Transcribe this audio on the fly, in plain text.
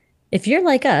If you're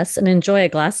like us and enjoy a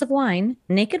glass of wine,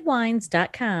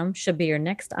 nakedwines.com should be your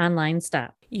next online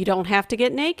stop. You don't have to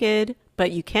get naked,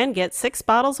 but you can get 6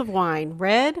 bottles of wine,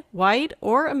 red, white,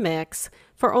 or a mix,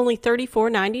 for only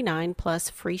 $34.99 plus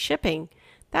free shipping.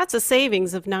 That's a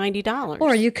savings of $90.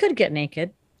 Or you could get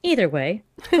naked. Either way,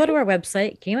 go to our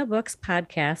website,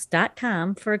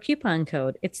 gameofbookspodcast.com, for a coupon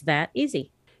code. It's that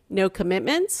easy. No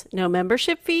commitments, no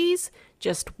membership fees,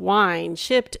 just wine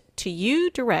shipped to you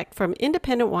direct from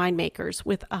independent winemakers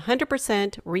with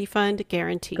 100% refund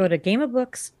guarantee. Go to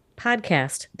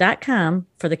gameofbookspodcast.com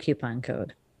for the coupon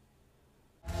code.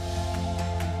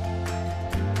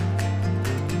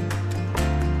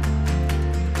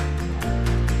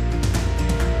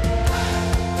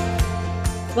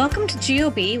 Welcome to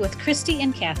GOB with Christy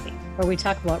and Kathy, where we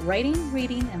talk about writing,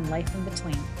 reading, and life in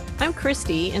between. I'm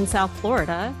Christy in South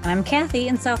Florida. And I'm Kathy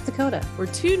in South Dakota. We're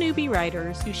two newbie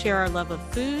writers who share our love of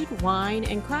food, wine,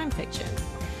 and crime fiction.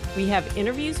 We have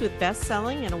interviews with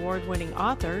best-selling and award-winning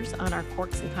authors on our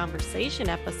Corks and Conversation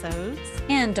episodes.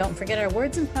 And don't forget our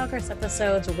Words in Progress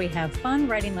episodes, where we have fun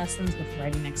writing lessons with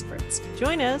writing experts.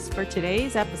 Join us for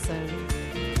today's episode.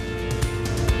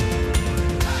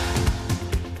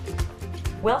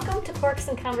 Welcome to Corks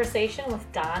and Conversation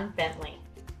with Don Bentley.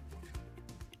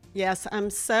 Yes, I'm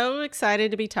so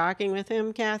excited to be talking with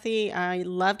him, Kathy. I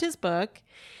loved his book,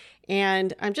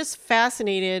 and I'm just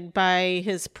fascinated by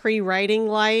his pre-writing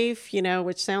life,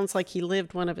 which sounds like he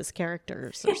lived one of his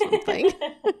characters or something.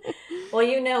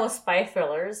 Well, spy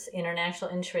thrillers,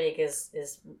 international intrigue is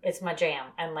it's my jam.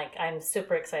 I'm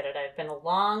super excited. I've been a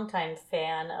long time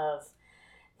fan of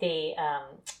the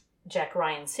Jack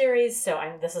Ryan series, so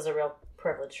this is a real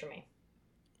privilege for me.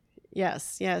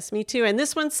 Yes, me too. And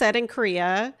this one's set in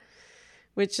Korea,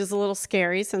 which is a little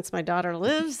scary since my daughter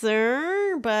lives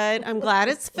there, but I'm glad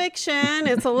it's fiction.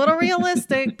 It's a little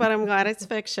realistic, but I'm glad it's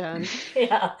fiction.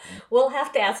 Yeah, we'll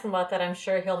have to ask him about that. I'm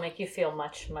sure he'll make you feel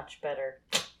much, much better.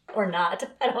 Or not,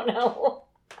 I don't know.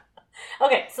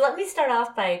 Okay, so let me start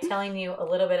off by telling you a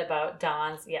little bit about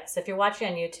Don's. Yes, if you're watching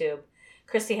on YouTube,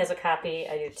 Christy has a copy,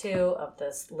 I do too, of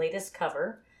this latest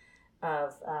cover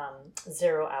of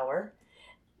 0 Hour.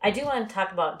 I do want to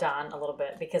talk about Don a little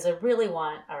bit because I really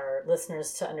want our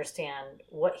listeners to understand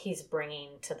what he's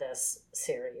bringing to this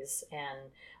series and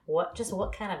what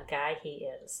kind of guy he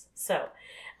is. So,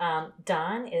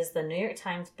 Don is the New York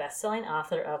Times bestselling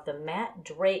author of the Matt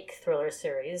Drake thriller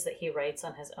series that he writes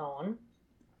on his own.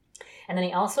 And then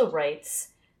he also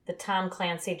writes the Tom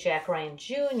Clancy, Jack Ryan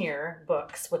Jr.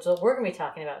 books, which we're going to be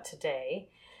talking about today,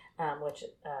 which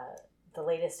the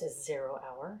latest is 0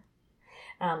 Hour.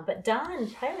 But Don,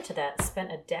 prior to that,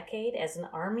 spent a decade as an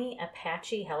Army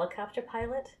Apache helicopter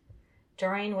pilot,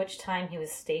 during which time he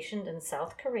was stationed in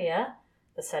South Korea,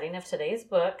 the setting of today's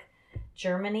book,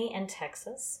 Germany, and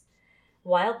Texas.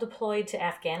 While deployed to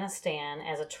Afghanistan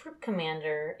as a troop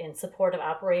commander in support of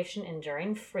Operation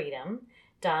Enduring Freedom,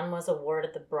 Don was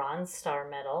awarded the Bronze Star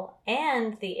Medal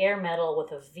and the Air Medal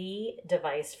with a V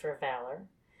device for valor.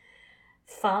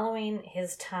 Following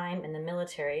his time in the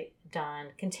military,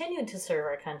 Don continued to serve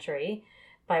our country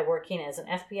by working as an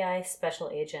FBI special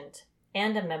agent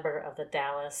and a member of the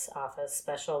Dallas Office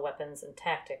Special Weapons and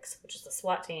Tactics, which is the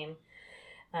SWAT team.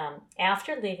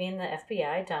 After leaving the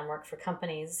FBI, Don worked for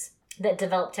companies that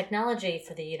develop technology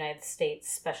for the United States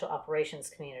Special Operations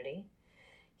community.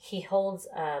 He holds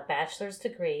a bachelor's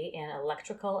degree in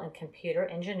electrical and computer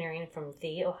engineering from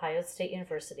The Ohio State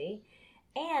University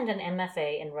and an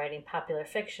MFA in writing popular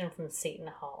fiction from Seton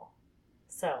Hall.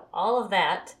 So, all of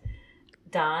that,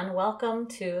 Don, welcome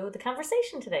to the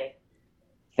conversation today.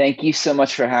 Thank you so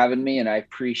much for having me, and I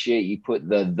appreciate you put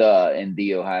the in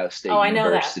The Ohio State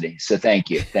University. That. So thank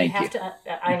you. Thank you.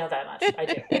 I know that much. I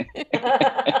do.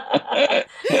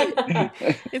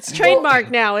 It's trademarked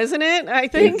now, isn't it? I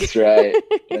think. That's right.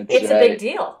 It's a big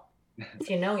deal. If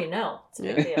you know, you know. It's a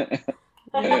big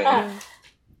deal.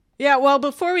 Yeah, well,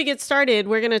 before we get started,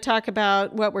 we're going to talk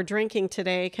about what we're drinking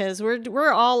today because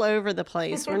we're all over the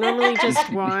place. We're normally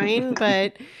just wine,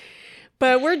 but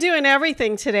we're doing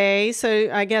everything today. So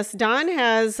I guess Don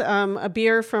has a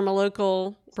beer from a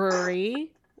local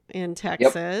brewery in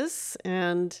Texas,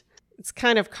 and it's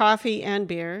kind of coffee and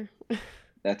beer.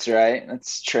 That's right.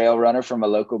 That's Trail Runner from a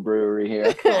local brewery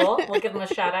here. Cool. We'll give them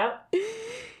a shout out.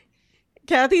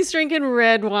 Kathy's drinking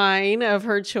red wine of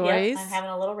her choice. Yep, I'm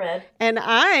having a little red. And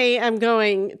I am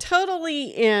going totally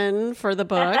in for the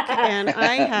book. And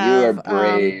I have you are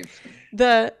brave.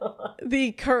 The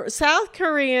South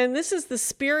Korean, this is the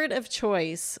spirit of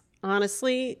choice.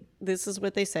 Honestly, this is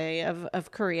what they say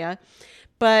of Korea.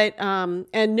 But,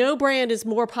 and no brand is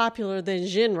more popular than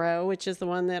Jinro, which is the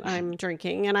one that I'm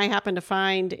drinking. And I happen to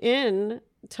find in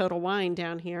Total Wine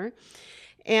down here.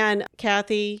 And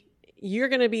Kathy, you're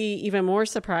going to be even more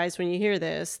surprised when you hear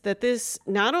this, that this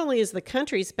not only is the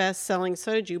country's best-selling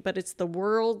soju, but it's the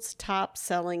world's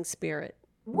top-selling spirit.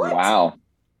 What? Wow.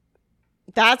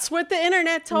 That's what the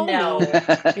internet told No. me.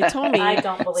 It told me. I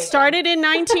don't believe Started in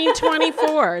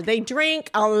 1924. They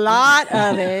drink a lot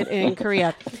of it in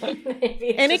Korea.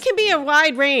 And it can be a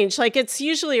wide range. Like, it's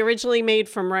usually originally made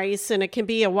from rice, and it can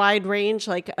be a wide range,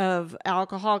 like, of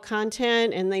alcohol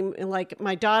content. And they, like,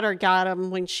 my daughter got them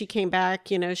when she came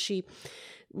back. You know, she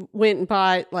went and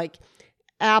bought, like,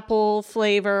 apple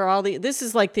flavor, this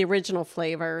is like the original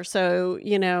flavor. So,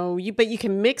 you know, but you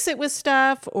can mix it with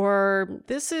stuff, or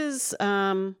this is,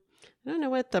 I don't know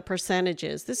what the percentage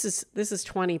is. This is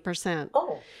 20%.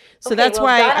 Oh, so okay, that's well,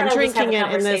 why God, I'm I'll just have drinking a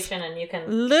it in this conversation and you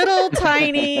can... little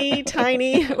tiny,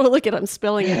 well, look at, I'm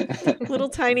spilling it, little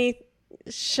tiny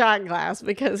shot glass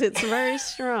because it's very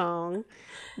strong.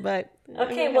 But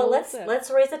okay, well, let's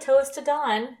raise a toast to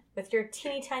Dawn with your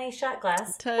teeny tiny shot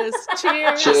glass. Toast.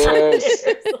 Cheers. Cheers.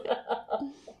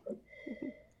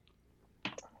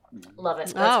 Love it.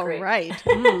 That's Oh, great. right.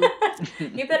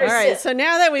 You better All right. sit. So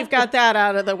now that we've got that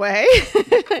out of the way,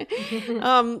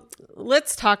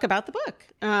 let's talk about the book.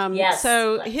 Yes,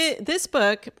 So let's. this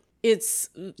book, it's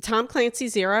Tom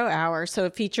Clancy's 0 Hour. So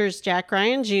it features Jack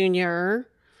Ryan Jr.,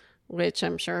 which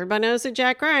I'm sure everybody knows who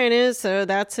Jack Ryan is. So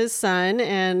that's his son.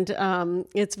 And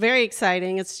it's very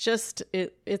exciting. It's just,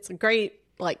 it's a great,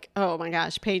 like, oh my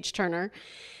gosh, page turner.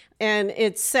 And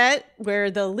it's set where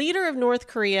the leader of North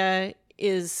Korea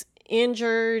is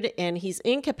injured and he's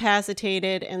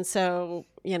incapacitated. And so,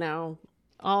 you know,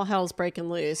 all hell's breaking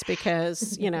loose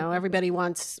because, you know, everybody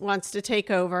wants to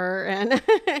take over. And,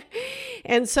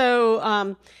 and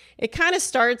so, it kind of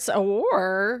starts a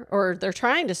war, or they're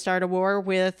trying to start a war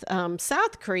with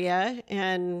South Korea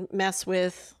and mess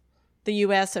with the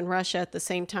U.S. and Russia at the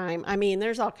same time. I mean,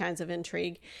 there's all kinds of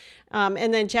intrigue.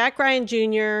 And then Jack Ryan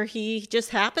Jr., he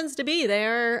just happens to be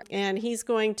there, and he's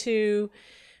going to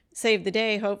save the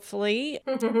day, hopefully.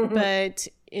 But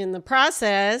in the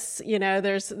process, you know,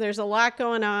 there's a lot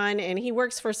going on, and he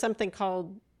works for something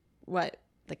called, what,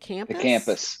 the Campus? The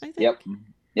Campus. I think? Yep.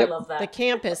 I love that. The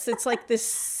Campus. It's like this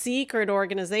secret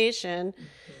organization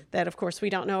that, of course, we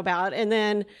don't know about. And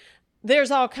then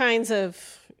there's all kinds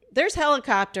of, there's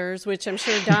helicopters, which I'm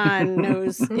sure Don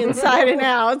knows inside and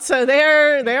out. So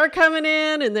they're coming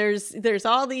in, and there's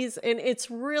all these, and it's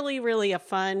really, really a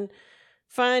fun,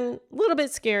 a little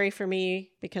bit scary for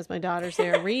me because my daughter's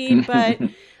there to read, but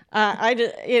I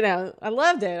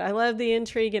loved it. I love the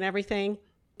intrigue and everything.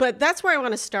 But that's where I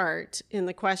want to start in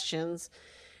the questions.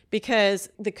 Because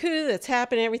the coup that's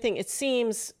happened, everything, it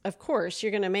seems, of course,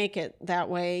 you're going to make it that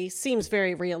way. Seems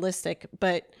very realistic.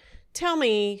 But tell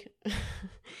me,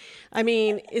 I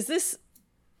mean, is this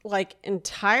like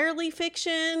entirely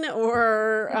fiction,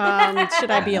 or should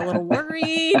I be a little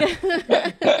worried?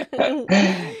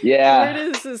 Yeah. Where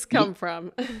does this come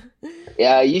from?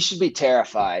 Yeah, you should be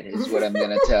terrified is what I'm going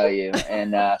to tell you.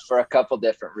 And for a couple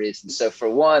different reasons. So for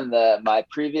one, my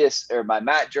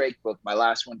Matt Drake book, my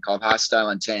last one called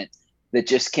Hostile Intent, that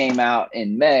just came out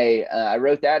in May. I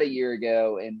wrote that a year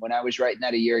ago. And when I was writing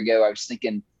that a year ago, I was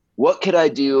thinking, what could I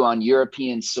do on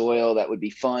European soil that would be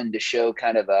fun to show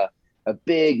kind of a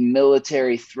big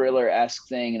military thriller-esque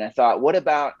thing? And I thought, what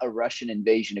about a Russian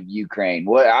invasion of Ukraine?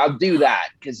 Well, I'll do that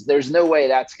because there's no way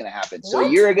that's going to happen. So a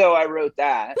year ago, I wrote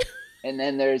that. And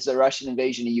then there's a Russian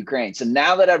invasion of Ukraine. So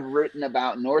now that I've written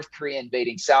about North Korea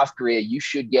invading South Korea, you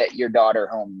should get your daughter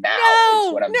home now,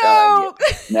 is what I'm telling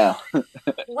you. No.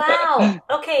 Wow.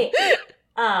 Okay.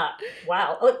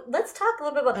 Wow. Let's talk a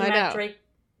little bit about the Matt Drake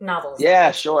novels.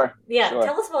 Yeah, sure. Yeah, sure.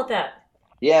 Tell us about that.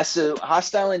 Yeah, so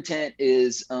Hostile Intent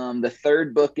is the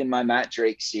third book in my Matt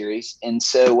Drake series. And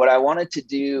so what I wanted to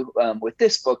do with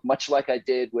this book, much like I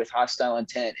did with Hostile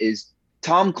Intent, is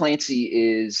Tom Clancy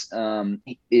is I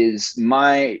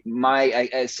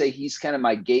say he's kind of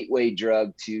my gateway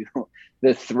drug to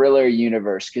the thriller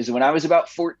universe. Because when I was about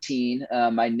 14,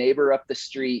 my neighbor up the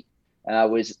street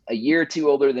was a year or two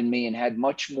older than me and had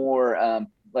much more,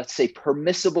 let's say,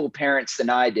 permissible parents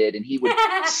than I did. And he would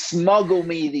smuggle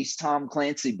me these Tom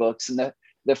Clancy books. And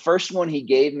the first one he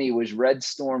gave me was Red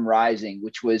Storm Rising,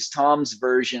 which was Tom's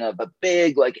version of a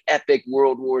big, like, epic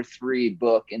World War III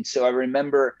book. And so I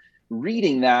remember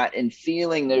reading that and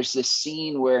feeling there's this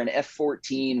scene where an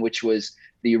F-14, which was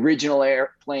the original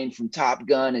airplane from Top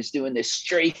Gun, is doing this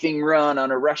strafing run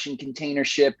on a Russian container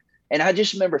ship. And I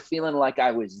just remember feeling like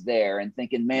I was there and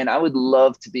thinking, man, I would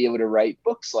love to be able to write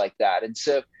books like that. And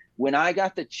so when I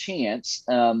got the chance,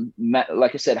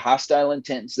 like I said, Hostile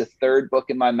Intent is the third book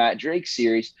in my Matt Drake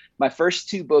series. My first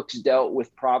two books dealt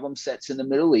with problem sets in the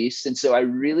Middle East. And so I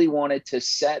really wanted to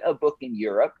set a book in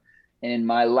Europe. And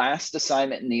my last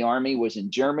assignment in the Army was in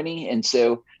Germany. And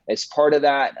so as part of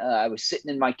that, I was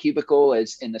sitting in my cubicle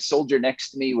and the soldier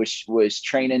next to me was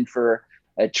training for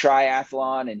a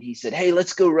triathlon. And he said, "Hey,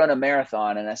 let's go run a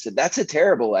marathon." And I said, "That's a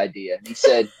terrible idea." And he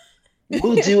said,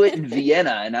 "We'll do it in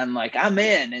Vienna." And I'm like, "I'm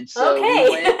in." And so we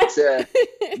went to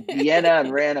Vienna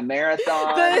and ran a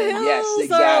marathon. And yes,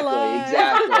 exactly.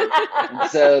 And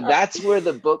so that's where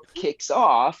the book kicks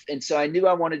off. And so I knew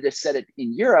I wanted to set it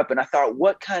in Europe. And I thought,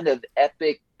 what kind of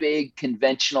epic, big,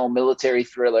 conventional military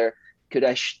thriller could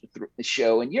I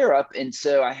show in Europe? And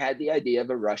so I had the idea of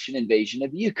a Russian invasion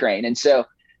of Ukraine. And so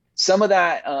some of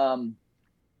that,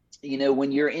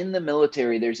 when you're in the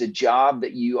military, there's a job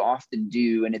that you often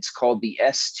do, and it's called the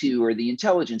S2 or the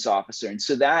intelligence officer. And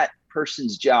so that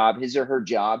person's job, his or her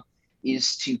job,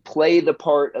 is to play the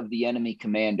part of the enemy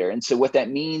commander. And so what that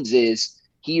means is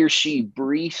he or she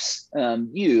briefs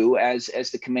you as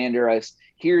the commander as,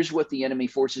 here's what the enemy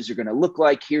forces are going to look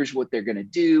like. Here's what they're going to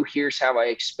do. Here's how I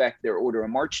expect their order of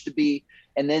march to be.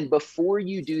 And then before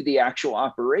you do the actual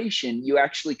operation, you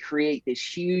actually create this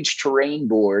huge terrain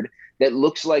board that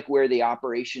looks like where the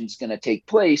operation is going to take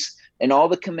place. And all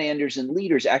the commanders and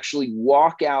leaders actually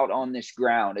walk out on this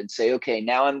ground and say, "Okay,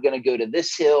 now I'm going to go to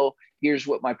this hill. Here's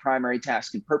what my primary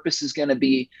task and purpose is going to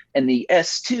be." And the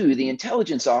S2, the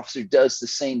intelligence officer, does the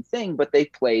same thing, but they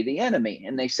play the enemy.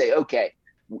 And they say, "Okay,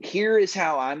 here is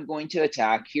how I'm going to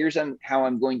attack. Here's how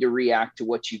I'm going to react to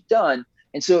what you've done."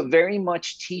 And so it very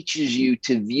much teaches you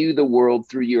to view the world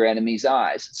through your enemy's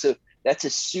eyes. So that's a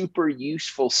super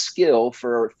useful skill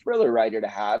for a thriller writer to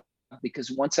have, because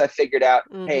once I figured out,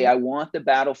 hey, I want the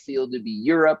battlefield to be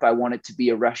Europe, I want it to be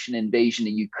a Russian invasion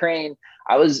of Ukraine,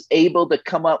 I was able to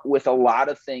come up with a lot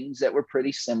of things that were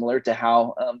pretty similar to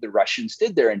how the Russians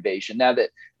did their invasion. Now,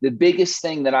 the biggest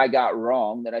thing that I got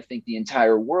wrong, that I think the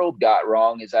entire world got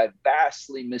wrong, is I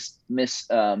vastly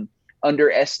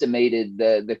underestimated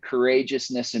the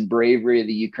courageousness and bravery of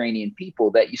the Ukrainian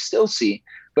people that you still see.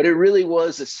 But it really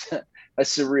was a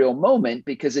surreal moment,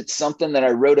 because it's something that I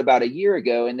wrote about a year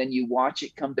ago, and then you watch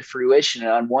it come to fruition.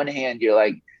 And on one hand, you're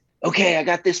like, okay, I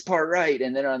got this part right.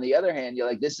 And then on the other hand, you're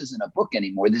like, this isn't a book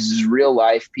anymore. This is real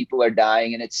life. People are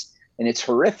dying, and it's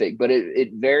horrific. But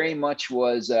it very much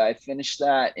was. I finished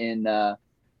that in the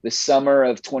summer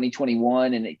of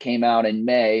 2021, and it came out in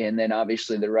May. And then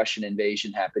obviously the Russian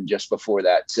invasion happened just before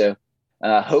that. So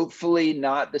hopefully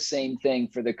not the same thing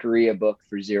for the Korea book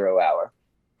for 0 Hour.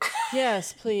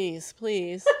 Yes, please.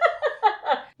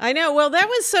 I know. Well, that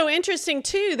was so interesting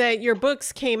too, that your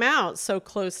books came out so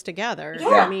close together. Yeah.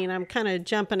 I mean, I'm kind of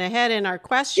jumping ahead in our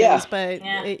questions, but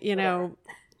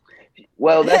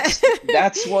Well,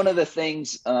 that's one of the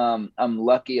things I'm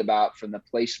lucky about from the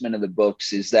placement of the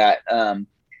books, is that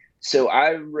so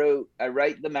I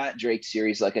write the Matt Drake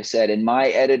series, like I said, and my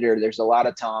editor, there's a lot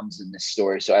of Toms in this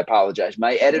story, so I apologize.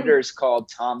 My editor is called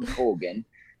Tom Colgan.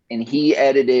 And he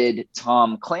edited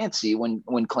Tom Clancy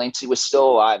when Clancy was still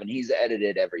alive. And he's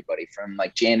edited everybody from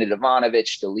like Janet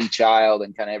Ivanovich to Lee Child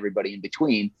and kind of everybody in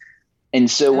between.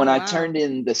 And so when I turned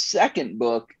in the second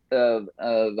book of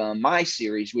my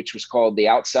series, which was called The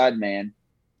Outside Man,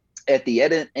 at the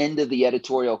end of the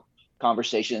editorial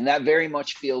conversation, and that very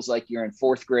much feels like you're in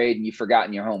fourth grade and you've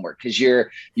forgotten your homework, because you're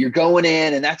going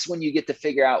in, and that's when you get to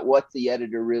figure out what the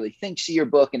editor really thinks of your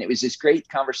book. And it was this great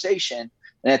conversation.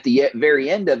 And at the very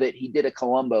end of it, he did a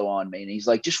Columbo on me. And he's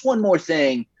like, "Just one more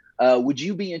thing. Would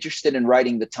you be interested in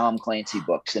writing the Tom Clancy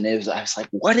books?" And I was like,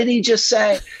 what did he just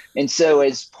say? And so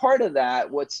as part of that,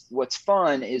 what's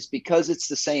fun is, because it's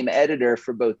the same editor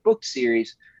for both book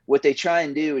series, what they try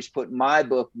and do is put my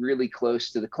book really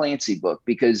close to the Clancy book,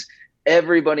 because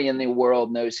everybody in the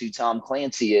world knows who Tom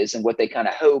Clancy is. And what they kind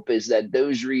of hope is that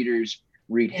those readers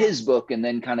read his book and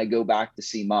then kind of go back to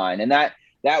see mine. And that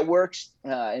works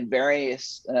in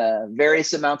various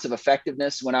amounts of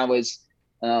effectiveness. When I was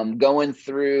going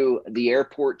through the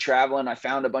airport traveling, I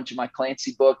found a bunch of my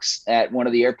Clancy books at one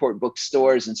of the airport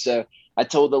bookstores. And so I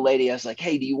told the lady, I was like,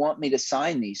 "Hey, do you want me to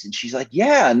sign these?" And she's like,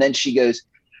 "Yeah." And then she goes,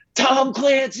 "Tom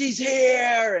Clancy's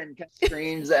here," and kind of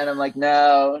screams. And I'm like,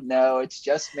 no, it's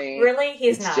just me. Really?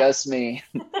 It's not. just me.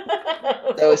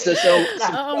 so some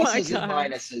Oh pluses and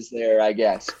minuses there, I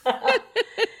guess.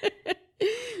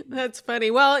 That's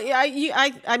funny. Well,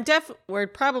 we're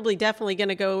probably definitely going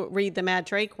to go read the Matt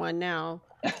Drake one now.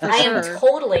 I am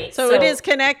totally. So it is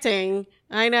connecting.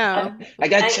 I know. I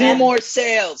got two more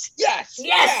sales. Yes.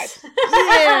 Yeah.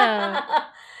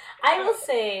 I will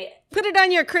say, Put it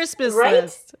on your Christmas right?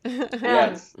 list.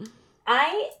 Yes.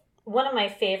 One of my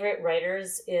favorite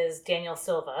writers is Daniel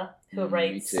Silva, who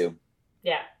writes. Me too.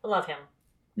 Yeah, I love him.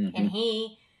 Mm-hmm. And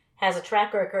he has a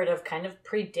track record of kind of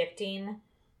predicting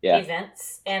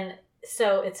events. And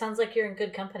so it sounds like you're in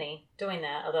good company doing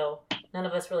that, although none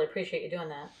of us really appreciate you doing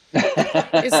that.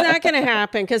 It's not going to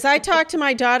happen because I talked to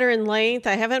my daughter in length.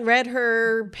 I haven't read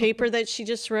her paper that she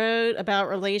just wrote about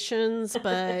relations,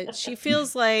 but she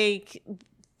feels like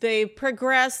they've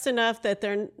progressed enough that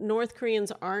their North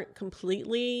Koreans aren't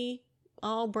completely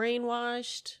all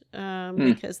brainwashed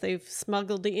because they've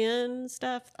smuggled in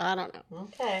stuff. I don't know.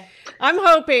 Okay. I'm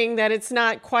hoping that it's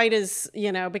not quite as,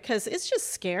 because it's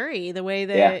just scary the way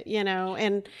that,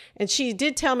 and she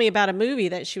did tell me about a movie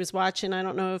that she was watching. I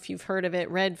don't know if you've heard of it,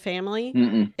 Red Family.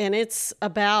 Mm-mm. And it's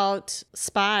about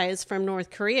spies from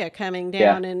North Korea coming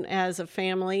down and as a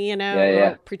family,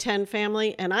 or pretend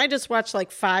family. And I just watched like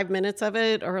 5 minutes of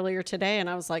it earlier today. And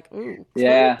I was like, ooh,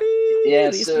 creepy.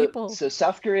 These people. So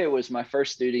South Korea was my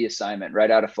first duty assignment right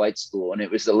out of flight school, and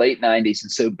it was the late 90s.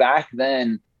 And so back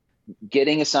then,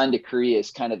 getting assigned to Korea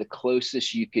is kind of the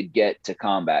closest you could get to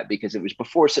combat, because it was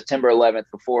before September 11th,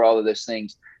 before all of those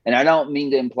things. And I don't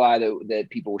mean to imply that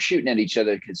people were shooting at each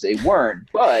other, because they weren't,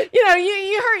 but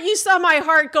you saw my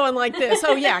heart going like this.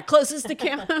 Oh yeah, closest to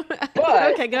camp.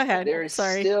 But okay, go ahead. there is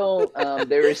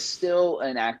still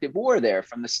an active war there,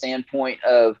 from the standpoint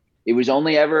of, it was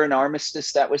only ever an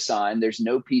armistice that was signed. There's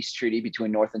no peace treaty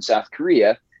between North and South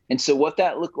Korea. And so what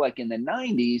that looked like in the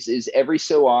 90s is every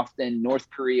so often North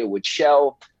Korea would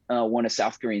shell one of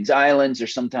South Korea's islands, or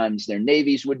sometimes their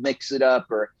navies would mix it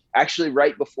up. Or actually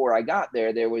right before I got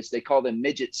there, they call them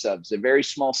midget subs. They're very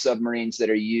small submarines that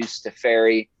are used to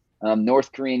ferry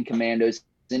North Korean commandos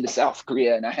into South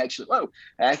Korea. And I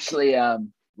actually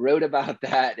wrote about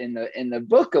that in the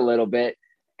book a little bit.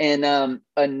 And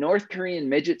a North Korean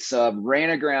midget sub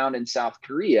ran aground in South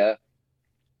Korea,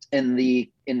 and the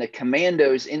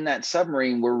commandos in that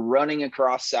submarine were running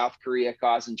across South Korea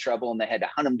causing trouble, and they had to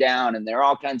hunt them down, and there are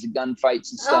all kinds of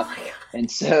gunfights and stuff. Oh, and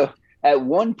so at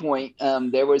one point,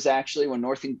 there was actually, when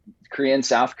North Korea and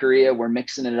South Korea were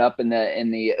mixing it up in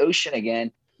the ocean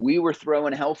again, we were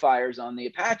throwing hellfires on the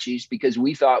Apaches because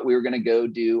we thought we were going to go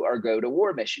to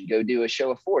war mission, go do a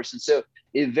show of force. And so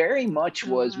it very much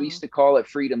was, we used to call it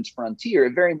freedom's frontier.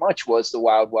 It very much was the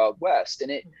wild, wild west.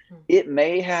 And it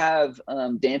may have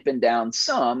dampened down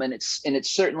some, and it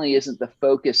certainly isn't the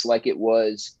focus like it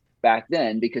was back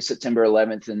then, because September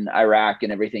 11th and Iraq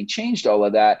and everything changed all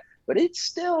of that. But it's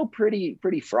still pretty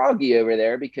froggy over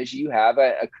there, because you have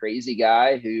a crazy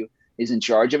guy who is in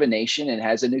charge of a nation and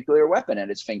has a nuclear weapon at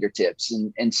his fingertips.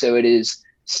 And so it is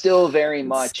still very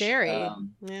much scary.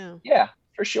 Yeah,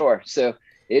 for sure. So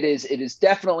it is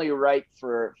definitely right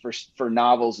for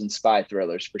novels and spy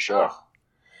thrillers, for sure.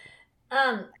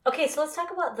 Okay, so let's talk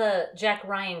about the Jack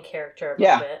Ryan character a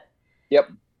little bit.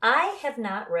 Yep. I have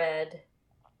not read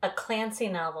a Clancy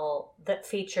novel that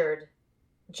featured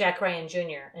Jack Ryan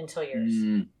Jr. until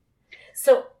yours.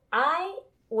 So I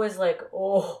was like,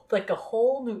 a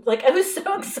whole new, I was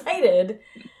so excited.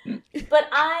 But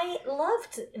I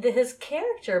loved his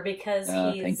character because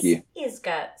he's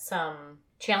got some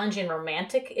challenging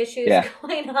romantic issues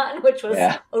going on, which was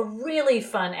a really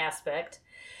fun aspect.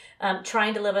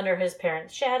 Trying to live under his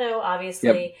parents' shadow,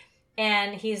 obviously. Yep.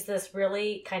 And he's this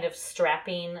really kind of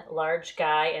strapping, large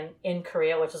guy in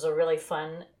Korea, which is a really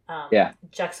fun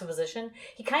juxtaposition.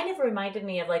 He kind of reminded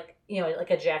me of like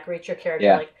a Jack Reacher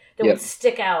character, that would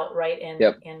stick out right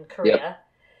in Korea.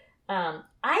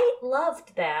 I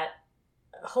loved that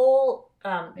whole.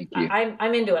 Thank you.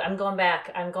 I'm into it. I'm going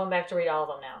back to read all of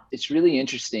them now. It's really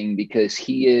interesting because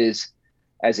he is,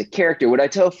 as a character, what I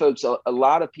tell folks, a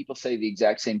lot of people say the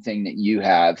exact same thing that you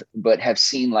have, but have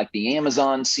seen like the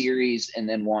Amazon series and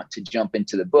then want to jump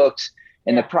into the books.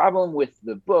 And the problem with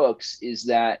the books is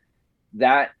that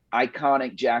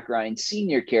iconic Jack Ryan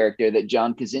Sr. character that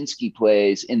John Krasinski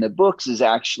plays in the books is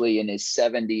actually in his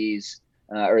 70s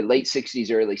or late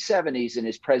 60s, early 70s, and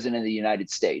is president of the United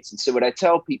States. And so what I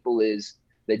tell people is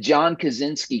the John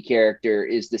Krasinski character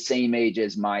is the same age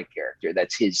as my character.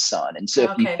 That's his son. And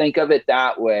so if you think of it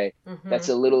that way, that's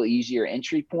a little easier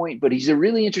entry point. But he's a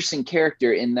really interesting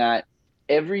character in that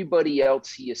everybody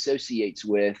else he associates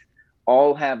with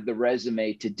all have the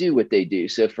resume to do what they do.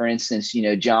 So for instance,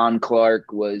 John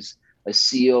Clark was a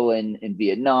SEAL in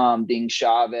Vietnam. Ding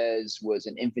Chavez was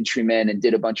an infantryman and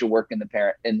did a bunch of work in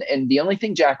and the only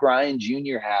thing Jack Ryan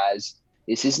Jr. has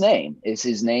is his name.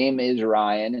 His name is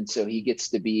Ryan. And so he gets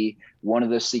to be one of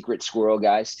those secret squirrel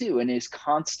guys too. And is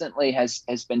constantly has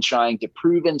been trying to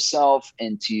prove himself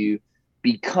and to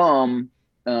become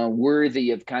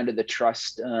worthy of kind of the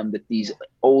trust that these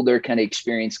older kind of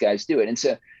experienced guys do it. And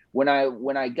so when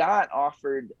I got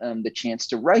offered the chance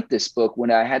to write this book,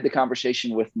 when I had the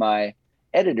conversation with my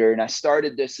editor, and I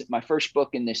started this, my first book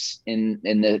in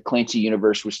the Clancy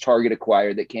universe was Target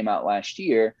Acquired, that came out last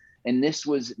year. And this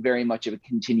was very much of a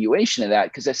continuation of that,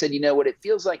 because I said, what it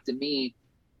feels like to me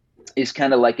is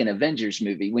kind of like an Avengers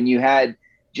movie. When you had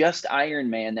just Iron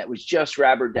Man, that was just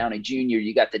Robert Downey Jr.,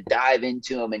 you got to dive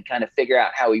into him and kind of figure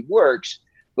out how he works.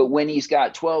 But when he's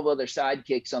got 12 other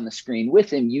sidekicks on the screen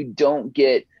with him, you don't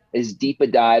get as deep a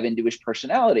dive into his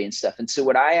personality and stuff. And so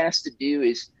what I asked to do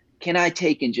is, can I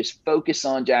take and just focus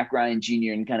on Jack Ryan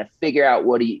Jr. and kind of figure out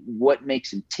what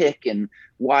makes him tick and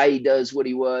why he does what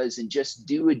he was, and just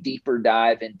do a deeper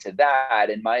dive into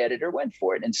that. And my editor went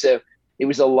for it. And so it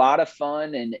was a lot of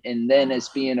fun. And then as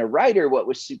being a writer, what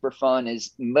was super fun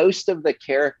is most of the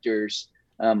characters,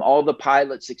 all the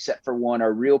pilots except for one,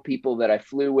 are real people that I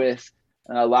flew with.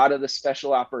 A lot of the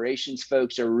special operations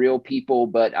folks are real people,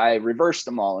 but I reversed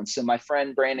them all. And so my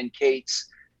friend Brandon Cates,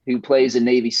 who plays a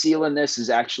Navy SEAL in this, is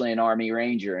actually an Army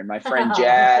Ranger. And my friend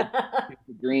Jad,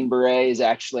 the Green Beret, is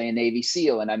actually a Navy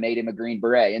SEAL, and I made him a Green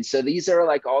Beret. And so these are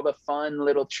like all the fun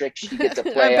little tricks you get to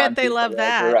play. I bet they love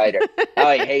that. Writer. Oh,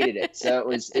 I hated it. So it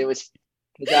was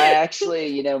because I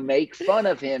actually, make fun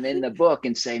of him in the book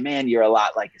and say, man, you're a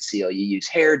lot like a SEAL. You use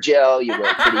hair gel, you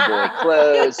wear pretty boy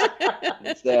clothes.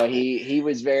 And so he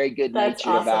was very good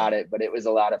natured about it, but it was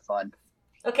a lot of fun.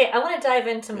 Okay, I want to dive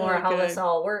into more how this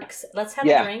all works. Let's have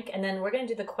a drink, and then we're going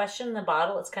to do the question in the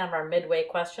bottle. It's kind of our midway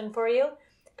question for you.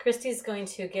 Christy's going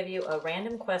to give you a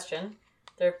random question.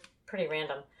 They're pretty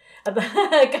random. About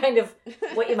kind of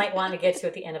what you might want to get to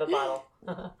at the end of a bottle.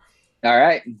 All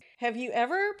right. Have you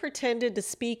ever pretended to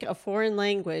speak a foreign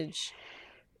language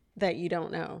that you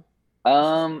don't know?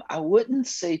 I wouldn't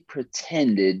say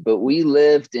pretended, but we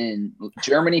lived in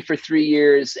Germany for 3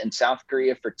 years and South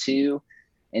Korea for 2.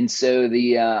 And so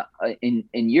in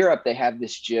Europe, they have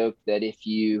this joke that if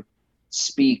you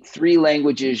speak 3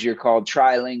 languages, you're called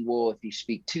trilingual. If you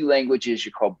speak 2 languages,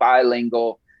 you're called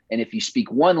bilingual. And if you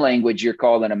speak 1 language, you're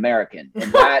called an American.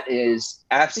 And that is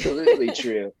absolutely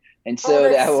true. And so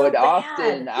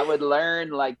I would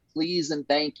learn like please and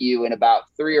thank you in about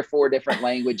 3 or 4 different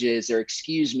languages, or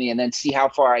excuse me, and then see how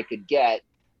far I could get.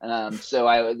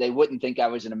 So they wouldn't think I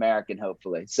was an American,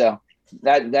 hopefully. So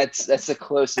that's the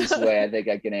closest way I think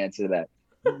I can answer that.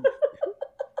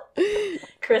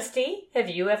 Christy, have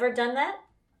you ever done that?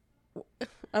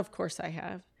 Of course I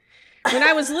have. When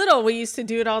I was little, we used to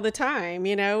do it all the time.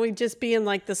 We'd just be in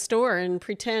like the store and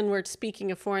pretend we're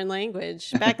speaking a foreign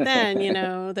language. Back then,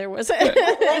 there was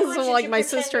so like my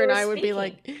sister and I would be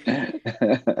like,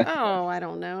 oh, I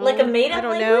don't know. Like a made up I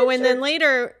don't language, know. And then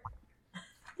later,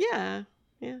 yeah.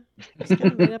 Just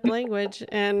kind of made up language,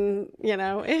 and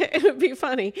it would be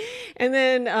funny. And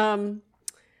then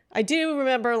I do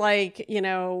remember, like,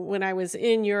 when I was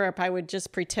in Europe, I would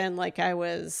just pretend like I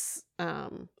was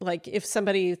like if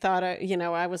somebody thought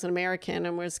I was an American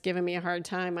and was giving me a hard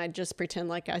time, I'd just pretend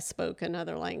like I spoke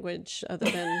another language other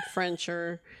than French,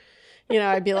 or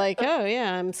I'd be like, oh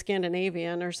yeah, I'm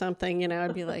Scandinavian or something.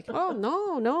 I'd be like, oh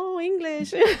no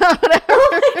English.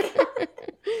 Whatever.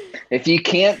 If you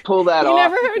can't pull that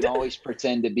off, you can always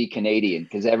pretend to be Canadian,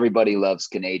 because everybody loves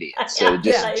Canadians. So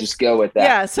just go with that.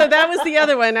 Yeah, so that was the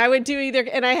other one. I would do either,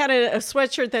 and I had a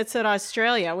sweatshirt that said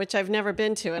Australia, which I've never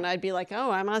been to, and I'd be like,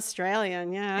 oh, I'm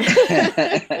Australian, yeah.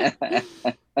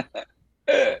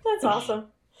 That's awesome.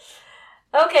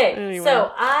 Okay, anyway.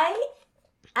 So I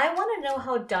want to know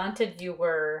how daunted you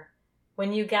were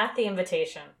when you got the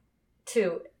invitation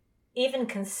to even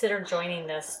consider joining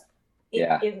this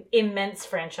immense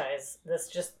franchise, this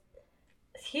just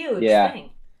huge thing.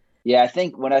 Yeah, I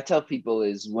think what I tell people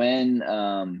is when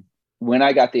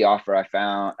I got the offer, I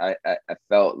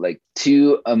felt like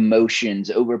 2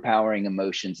 overpowering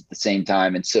emotions at the same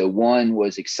time. And so one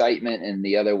was excitement and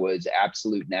the other was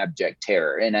absolute and abject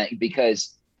terror. And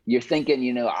because you're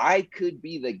thinking, I could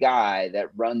be the guy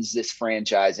that runs this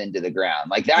franchise into the ground.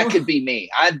 Like that could be me.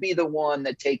 I'd be the one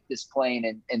that take this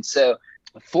plane. And so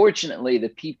fortunately, the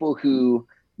people who,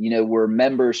 were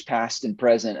members past and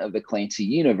present of the Clancy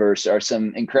universe are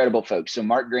some incredible folks. So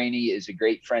Mark Graney is a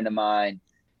great friend of mine.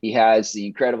 He has the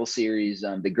incredible series,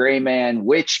 The Gray Man,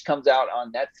 which comes out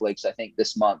on Netflix, I think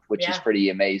this month, which is pretty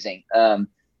amazing.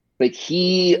 But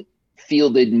he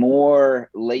fielded more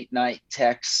late night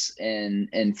texts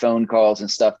and phone calls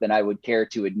and stuff than I would care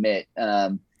to admit.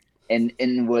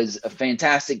 And was a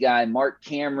fantastic guy. Mark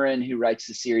Cameron, who writes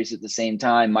the series at the same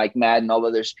time, Mike Madden, all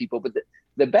of those people. But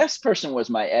the best person was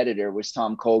my editor, was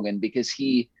Tom Colgan, because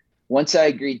he once I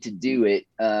agreed to do it,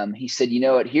 he said, you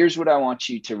know what, here's what I want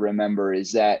you to remember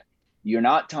is that you're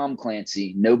not Tom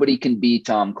Clancy. Nobody can be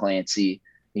Tom Clancy.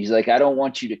 He's like, I don't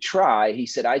want you to try. He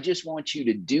said, I just want you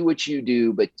to do what you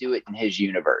do, but do it in his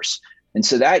universe. And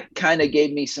so that kind of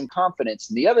gave me some confidence.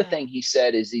 And the other thing he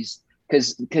said is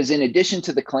because in addition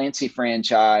to the Clancy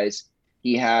franchise,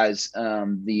 he has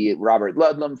the Robert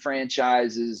Ludlum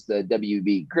franchises, the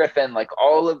W.B. Griffin, like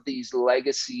all of these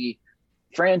legacy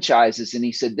franchises. And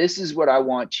he said, this is what I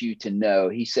want you to know.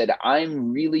 He said,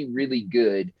 I'm really, really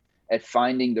good at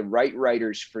finding the right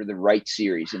writers for the right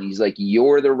series. And he's like,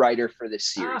 you're the writer for this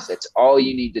series. That's all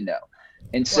you need to know.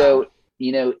 And so,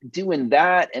 you know, doing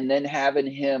that and then having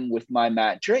him with my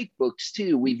Matt Drake books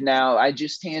too. I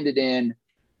just handed in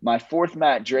my 4th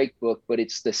Matt Drake book, but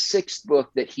it's the 6th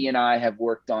book that he and I have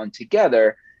worked on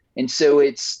together. And so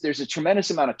there's a tremendous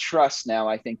amount of trust now,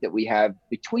 I think, that we have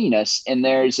between us. And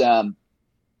there's a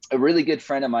really good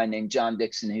friend of mine named John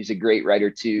Dixon, who's a great writer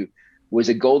too, was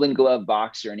a Golden Glove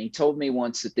boxer. And he told me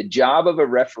once that the job of a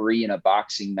referee in a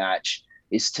boxing match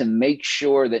is to make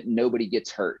sure that nobody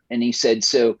gets hurt. And he said,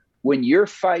 so when you're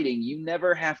fighting, you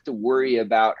never have to worry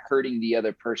about hurting the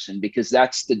other person because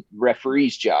that's the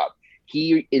referee's job.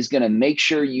 He is going to make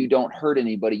sure you don't hurt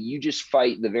anybody. You just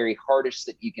fight the very hardest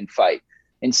that you can fight.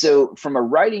 And so from a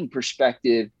writing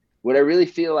perspective, what I really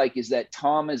feel like is that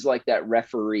Tom is like that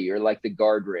referee or like the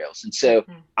guardrails. And so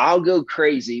I'll go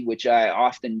crazy, which I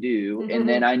often do. And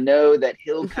then I know that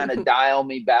he'll kind of dial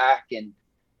me back and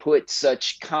put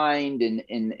such kind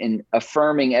and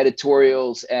affirming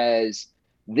editorials as,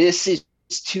 this is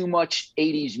too much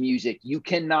 80s music. You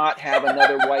cannot have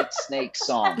another White Snake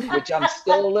song, which I'm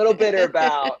still a little bitter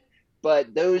about.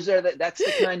 But that's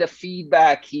the kind of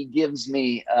feedback he gives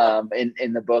me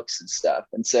in the books and stuff.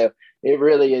 And so it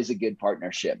really is a good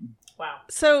partnership. Wow.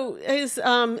 So is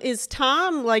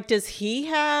Tom, like, does he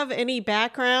have any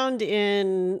background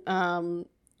in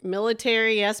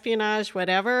military, espionage,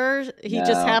 whatever? He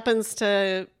just happens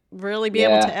to really be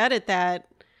able to edit that.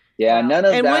 Yeah, none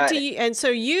of and that. What do you? And so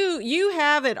you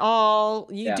have it all.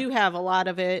 You do have a lot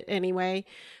of it anyway.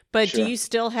 But do you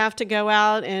still have to go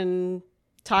out and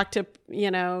talk to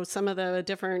some of the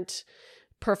different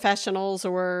professionals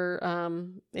or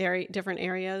different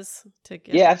areas to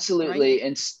get? Yeah, absolutely.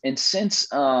 Right? And since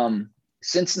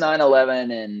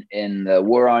 9/11 and the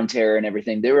war on terror and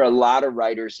everything, there are a lot of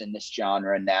writers in this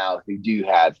genre now who do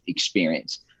have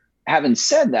experience. Having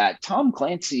said that, Tom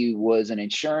Clancy was an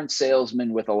insurance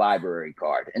salesman with a library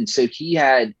card. And so he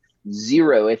had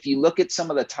zero. If you look at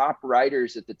some of the top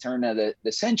writers at the turn of the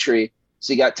century,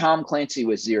 so you got Tom Clancy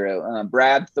with 0.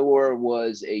 Brad Thor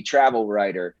was a travel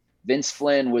writer. Vince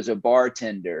Flynn was a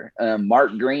bartender.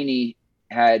 Mark Greaney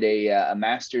had a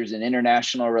master's in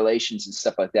international relations and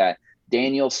stuff like that.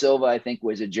 Daniel Silva, I think,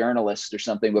 was a journalist or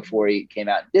something before he came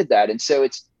out and did that. And so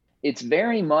it's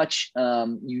very much,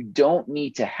 you don't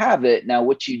need to have it. Now,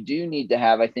 what you do need to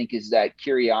have, I think, is that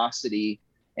curiosity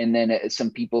and then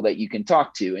some people that you can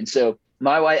talk to. And so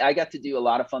my wife, I got to do a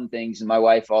lot of fun things. And my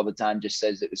wife all the time just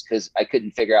says it was because I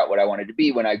couldn't figure out what I wanted to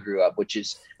be when I grew up, which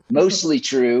is mostly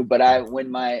true. But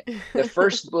the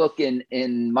first book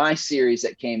in my series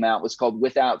that came out was called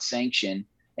Without Sanction.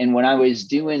 And when I was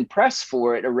doing press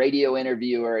for it, a radio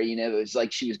interviewer, it was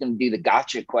like she was going to do the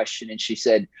gotcha question. And she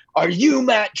said, "Are you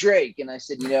Matt Drake?" And I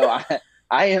said,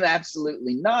 I am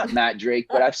absolutely not Matt Drake,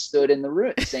 but I've stood in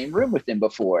the same room with him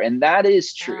before. And that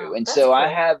is true. And so cool. I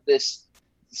have this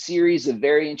series of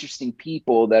very interesting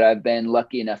people that I've been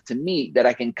lucky enough to meet that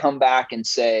I can come back and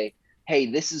say, hey,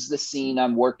 this is the scene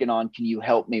I'm working on. Can you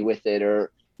help me with it?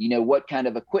 Or, what kind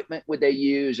of equipment would they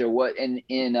use or what? And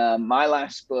in my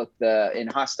last book, in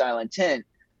Hostile Intent,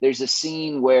 there's a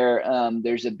scene where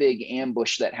there's a big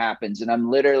ambush that happens. And I'm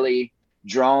literally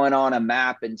drawing on a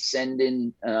map and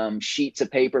sending sheets of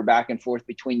paper back and forth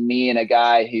between me and a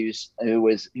guy who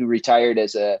retired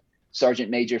as a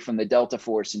sergeant major from the Delta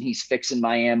Force. And he's fixing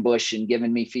my ambush and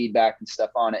giving me feedback and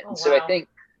stuff on it. So I think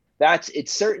it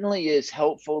certainly is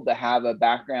helpful to have a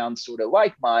background sort of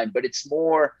like mine, but it's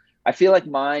more, I feel like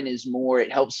mine is more,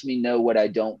 it helps me know what I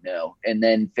don't know and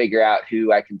then figure out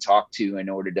who I can talk to in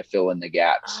order to fill in the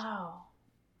gaps. Oh.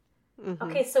 Mm-hmm.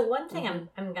 Okay, so one thing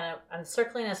I'm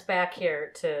circling us back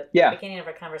here to the beginning of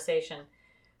our conversation.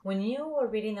 When you were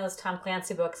reading those Tom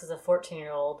Clancy books as a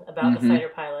 14-year-old about the fighter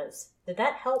pilots, did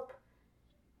that help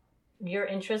your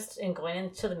interest in going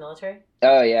into the military?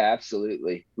 Oh yeah,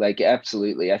 absolutely.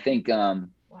 Absolutely. I think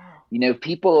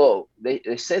people they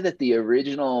say that the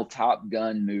original Top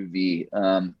Gun movie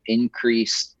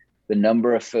increased the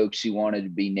number of folks who wanted to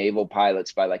be naval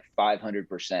pilots by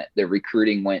 500%. The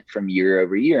recruiting went from year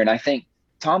over year. And I think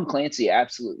Tom Clancy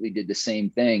absolutely did the same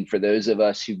thing. For those of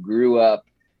us who grew up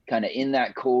kind of in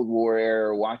that Cold War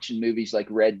era, watching movies like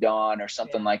Red Dawn or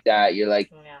something like that, you're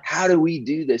like, how do we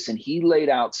do this? And he laid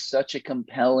out such a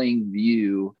compelling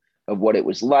view of what it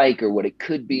was like, or what it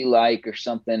could be like, or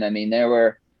something. I mean, there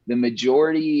were the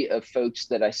majority of folks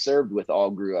that I served with all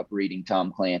grew up reading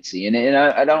Tom Clancy. And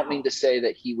I don't mean to say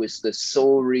that he was the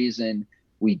sole reason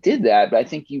we did that, but I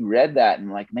think you read that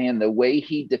and like, man, the way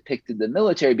he depicted the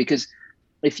military, because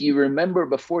if you remember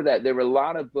before that, there were a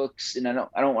lot of books, and I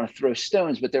don't want to throw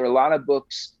stones, but there were a lot of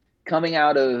books coming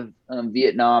out of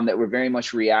Vietnam that were very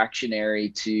much reactionary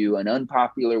to an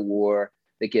unpopular war,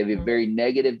 that gave a very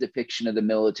negative depiction of the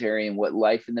military and what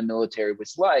life in the military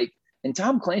was like. And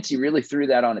Tom Clancy really threw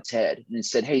that on its head and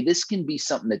said, hey, this can be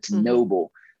something that's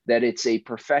noble, that it's a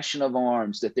profession of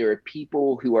arms, that there are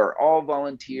people who are all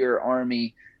volunteer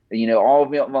Army, all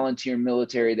volunteer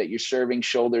military, that you're serving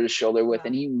shoulder to shoulder with.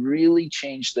 And he really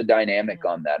changed the dynamic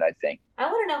on that, I think. I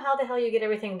want to know how the hell you get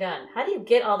everything done. How do you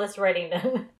get all this writing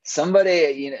done?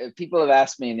 Somebody, people have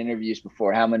asked me in interviews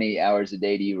before, how many hours a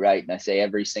day do you write? And I say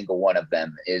every single one of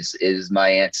them is my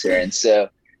answer. And so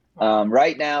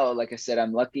right now, like I said,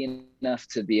 I'm lucky enough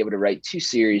to be able to write 2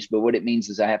 series, but what it means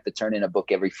is I have to turn in a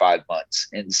book every 5 months.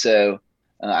 And so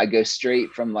I go straight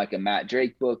from like a Matt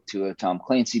Drake book to a Tom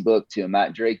Clancy book to a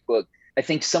Matt Drake book. I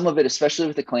think some of it, especially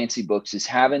with the Clancy books, is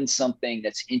having something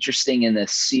that's interesting in the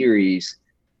series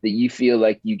that you feel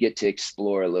like you get to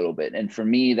explore a little bit. And for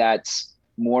me, that's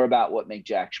more about what makes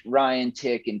Jack Ryan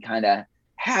tick and kind of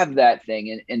have that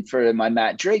thing. And for my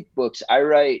Matt Drake books, I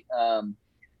write,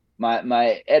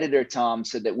 my editor, Tom,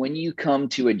 said that when you come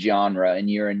to a genre and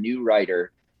you're a new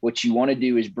writer, what you want to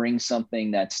do is bring something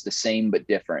that's the same but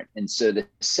different. And so the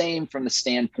same from the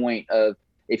standpoint of,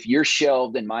 if you're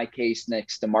shelved, in my case,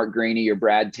 next to Mark Greaney or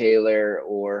Brad Taylor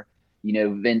or,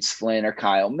 Vince Flynn or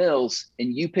Kyle Mills,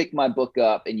 and you pick my book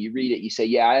up and you read it, you say,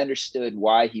 yeah, I understood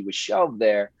why he was shelved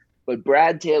there, but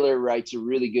Brad Taylor writes a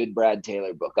really good Brad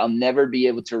Taylor book. I'll never be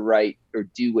able to write or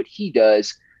do what he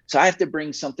does. So I have to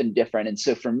bring something different. And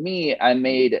so for me, I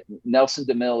made Nelson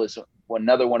DeMille is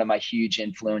another one of my huge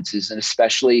influences, and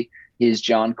especially his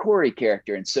John Corey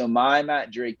character. And so my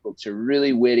Matt Drake books are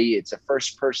really witty. It's a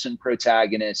first-person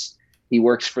protagonist. He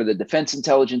works for the Defense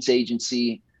Intelligence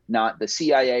Agency, not the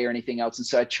CIA or anything else. And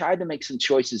so I tried to make some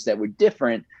choices that were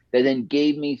different, that then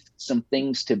gave me some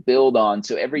things to build on.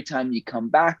 So every time you come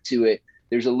back to it,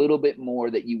 there's a little bit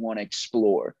more that you want to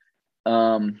explore.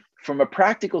 From a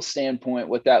practical standpoint,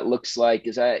 what that looks like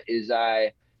is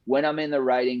I when I'm in the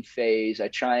writing phase, I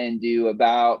try and do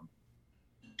about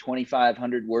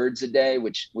 2,500 words a day,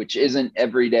 which isn't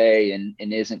every day and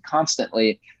isn't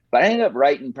constantly, but I end up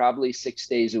writing probably 6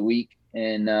 days a week.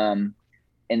 And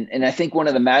I think one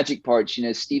of the magic parts,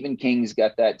 Stephen King's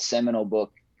got that seminal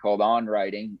book called On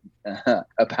Writing,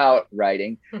 about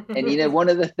writing. And, one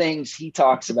of the things he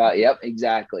talks about, yep,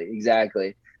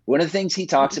 exactly. One of the things he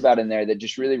talks about in there that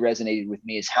just really resonated with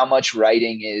me is how much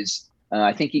writing is,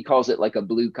 I think he calls it like a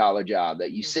blue collar job,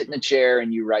 that you sit in a chair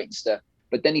and you write stuff.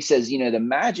 But then he says, the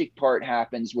magic part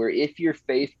happens where if you're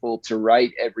faithful to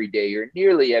write every day or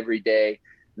nearly every day,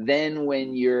 then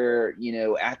when you're,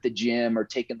 at the gym or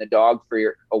taking the dog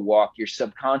for a walk, your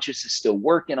subconscious is still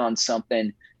working on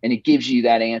something and it gives you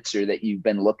that answer that you've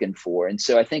been looking for. And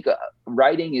so I think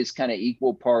writing is kind of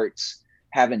equal parts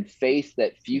having faith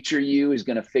that future you is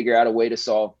going to figure out a way to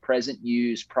solve present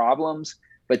you's problems.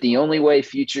 But the only way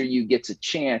future you gets a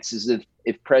chance is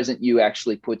if present you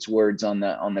actually puts words on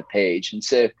the page. And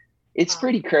so it's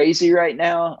pretty crazy right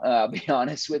now, I'll be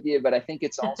honest with you, but I think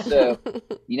it's also,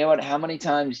 how many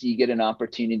times do you get an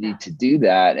opportunity to do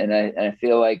that? And I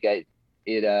feel like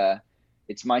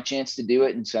it's my chance to do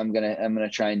it. And so I'm going to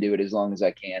try and do it as long as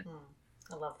I can.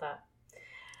 I love that.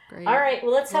 Great. All right.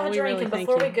 Well, let's have a drink. Really, and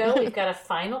before we go, we've got a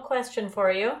final question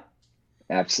for you.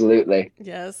 Absolutely.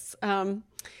 Yes.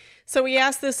 So we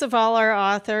asked this of all our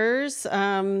authors.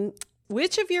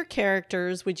 Which of your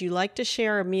characters would you like to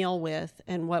share a meal with,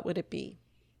 and what would it be?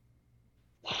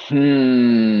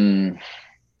 Well,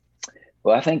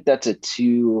 I think that's a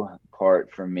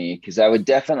 2-part for me, because I would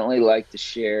definitely like to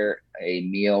share a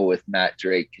meal with Matt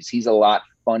Drake, because he's a lot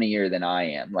funnier than I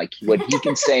am. Like what he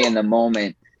can say in the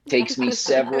moment takes me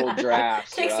several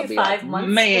drafts. Takes you 5 months.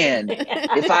 Man,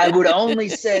 if I would only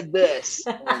said this.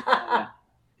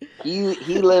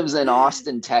 He lives in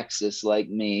Austin, Texas, like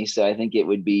me, so I think it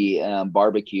would be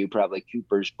barbecue, probably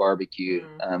Cooper's barbecue,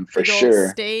 for big sure.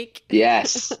 Old steak.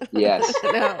 Yes. No.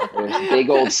 Big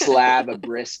old slab of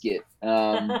brisket.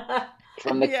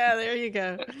 from the Yeah, there you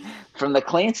go. From the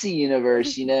Clancy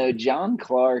universe, John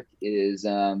Clark is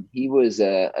he was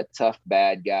a tough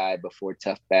bad guy before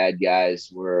tough bad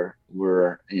guys were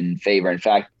in favor. In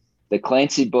fact, the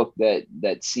Clancy book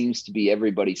that seems to be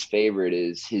everybody's favorite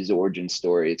is his origin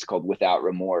story. It's called Without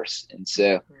Remorse. And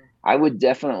so I would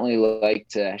definitely like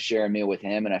to share a meal with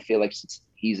him. And I feel like since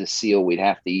he's a SEAL, we'd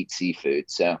have to eat seafood.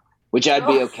 So, which I'd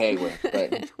be okay with.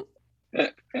 But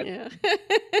Yeah.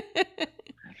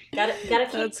 Gotta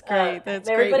keep That's great. That's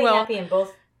everybody great. happy in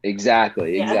both.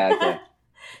 exactly.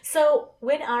 So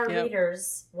when our Yep.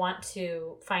 readers want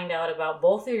to find out about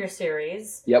both of your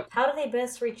series, Yep. how do they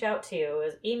best reach out to you?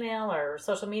 Is email or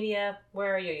social media?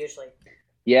 Where are you usually?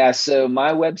 Yeah, so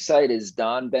my website is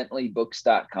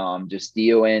donbentley.books.com, just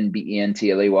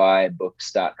DONBENTLEY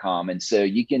books.com. And so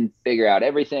you can figure out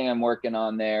everything I'm working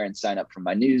on there and sign up for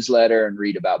my newsletter and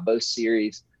read about both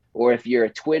series. Or if you're a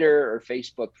Twitter or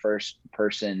Facebook first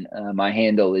person, my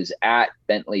handle is at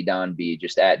Bentley Don B,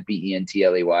 just at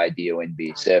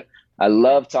BENTLEYDONB. So I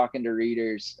love talking to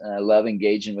readers. I love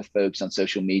engaging with folks on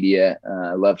social media.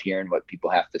 I love hearing what people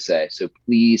have to say. So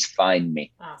please find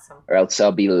me, Awesome. or else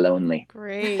I'll be lonely.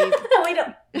 Great. We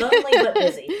don't lonely but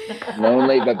busy.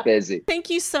 Lonely but busy. Thank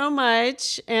you so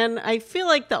much. And I feel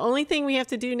like the only thing we have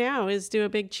to do now is do a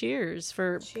big cheers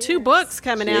for Cheers. 2 books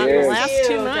coming out in the Cheers. last Thank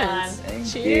 2 you, months. Don. Thank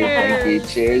Cheers. you. Thank you.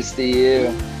 Cheers to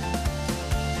you.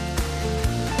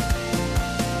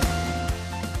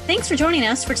 Thanks for joining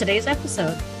us for today's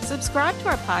episode. Subscribe to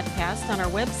our podcast on our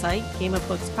website,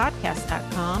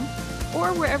 gameofbookspodcast.com,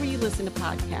 or wherever you listen to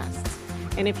podcasts.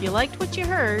 And if you liked what you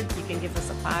heard, you can give us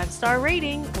a 5-star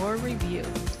rating or review.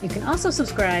 You can also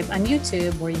subscribe on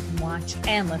YouTube where you can watch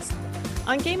and listen.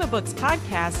 On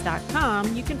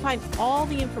gameofbookspodcast.com, you can find all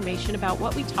the information about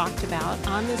what we talked about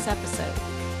on this episode.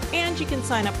 And you can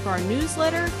sign up for our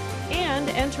newsletter and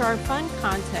enter our fun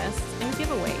contests and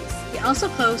giveaways. We also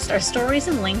post our stories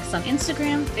and links on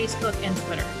Instagram, Facebook, and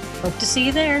Twitter. Hope to see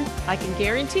you there, I can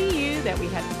guarantee you that we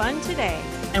had fun today.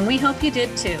 and we hope you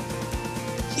did too.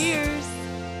 Cheers!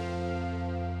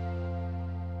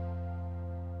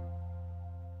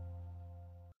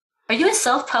 Are you a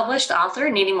self-published author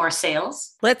needing more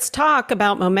sales? Let's talk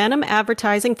about momentum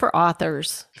advertising for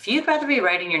authors, If you'd rather be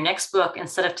writing your next book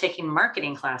instead of taking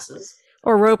marketing classes,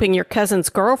 or roping your cousin's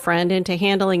girlfriend into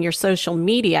handling your social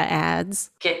media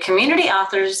ads. get Community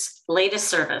Authors' latest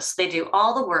service. They do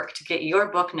all the work to get your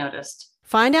book noticed.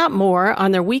 Find out more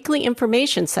on their weekly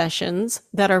information sessions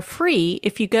that are free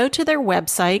if you go to their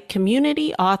website,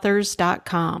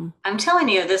 communityauthors.com. I'm telling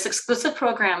you, this exclusive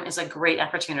program is a great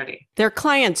opportunity. Their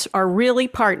clients are really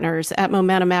partners at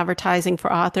Momentum Advertising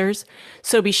for Authors,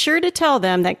 so be sure to tell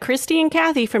them that Christy and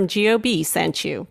Kathy from GOB sent you.